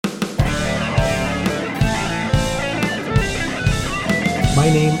My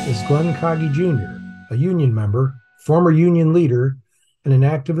name is Glenn Coggy Jr., a union member, former union leader, and an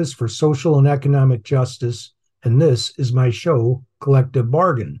activist for social and economic justice, and this is my show, Collective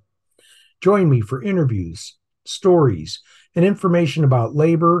Bargain. Join me for interviews, stories, and information about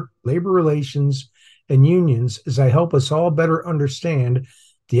labor relations, and unions as I help us all better understand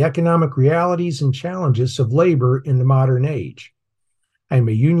the economic realities and challenges of labor in the modern age. I'm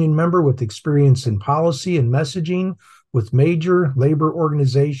a union member with experience in policy and messaging with major labor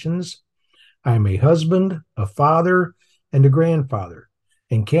organizations. I'm a husband, a father, and a grandfather,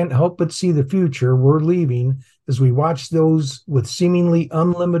 and can't help but see the future we're leaving as we watch those with seemingly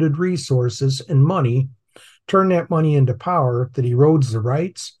unlimited resources and money turn that money into power that erodes the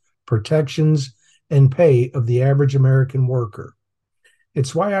rights, protections, and pay of the average American worker.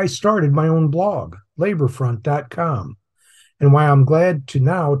 It's why I started my own blog, laborfront.com, and why I'm glad to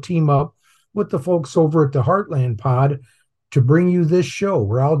now team up with the folks over at the Heartland Pod to bring you this show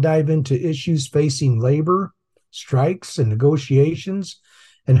where I'll dive into issues facing labor, strikes, and negotiations,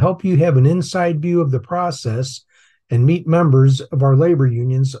 and help you have an inside view of the process and meet members of our labor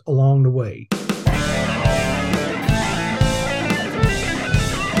unions along the way.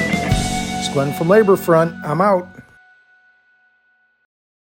 It's Glenn from Labor Front. I'm out.